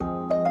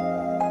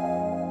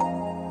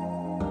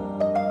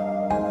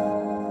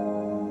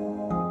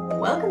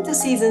Welcome to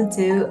Season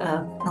 2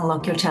 of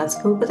Unlock Your Child's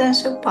Full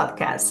Potential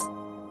podcast,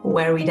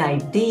 where we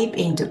dive deep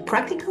into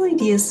practical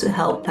ideas to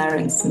help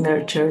parents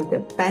nurture the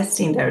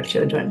best in their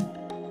children.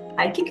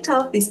 I kicked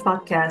off this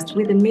podcast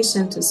with a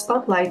mission to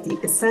spotlight the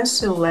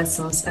essential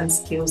lessons and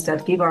skills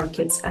that give our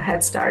kids a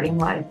head start in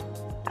life.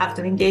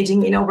 After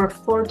engaging in over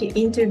 40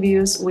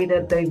 interviews with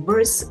a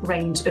diverse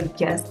range of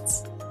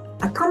guests,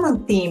 a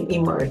common theme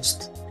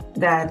emerged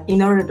that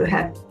in order to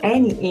have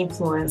any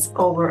influence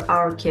over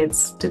our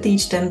kids to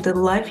teach them the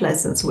life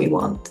lessons we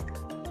want,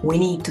 we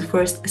need to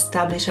first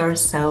establish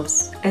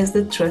ourselves as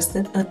the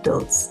trusted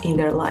adults in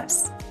their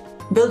lives.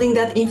 Building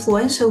that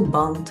influential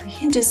bond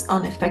hinges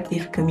on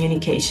effective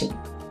communication.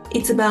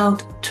 It's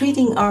about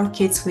treating our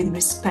kids with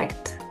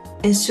respect,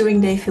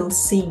 ensuring they feel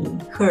seen,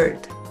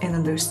 heard, and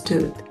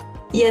understood.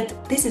 Yet,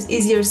 this is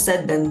easier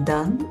said than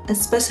done,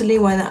 especially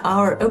when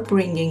our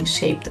upbringing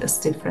shaped us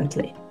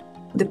differently.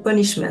 The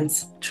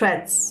punishments,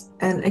 threats,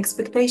 and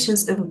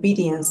expectations of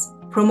obedience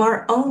from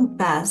our own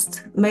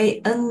past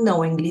may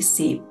unknowingly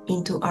seep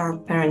into our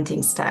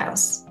parenting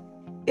styles.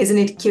 Isn't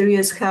it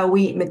curious how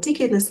we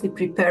meticulously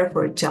prepare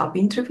for job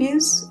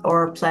interviews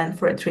or plan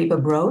for a trip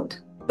abroad?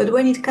 But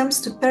when it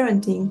comes to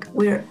parenting,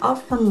 we're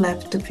often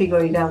left to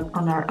figure it out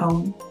on our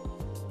own.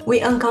 We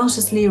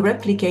unconsciously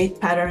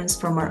replicate patterns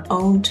from our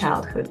own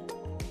childhood.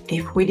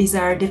 If we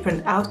desire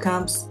different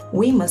outcomes,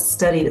 we must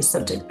study the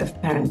subject of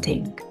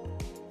parenting.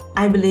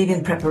 I believe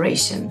in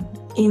preparation,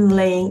 in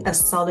laying a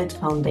solid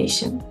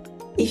foundation.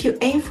 If you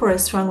aim for a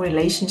strong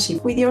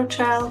relationship with your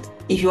child,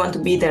 if you want to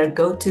be their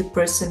go-to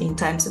person in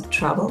times of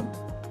trouble,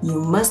 you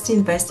must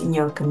invest in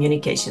your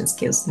communication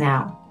skills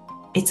now.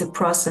 It's a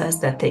process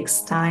that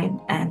takes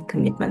time and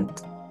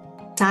commitment.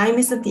 Time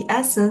is of the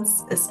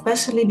essence,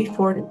 especially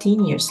before the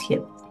teen years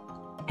hit.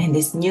 In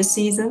this new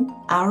season,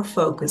 our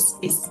focus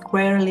is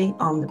squarely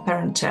on the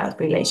parent-child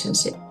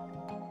relationship.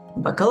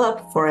 Buckle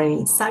up for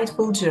an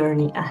insightful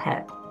journey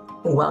ahead.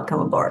 Welcome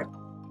aboard.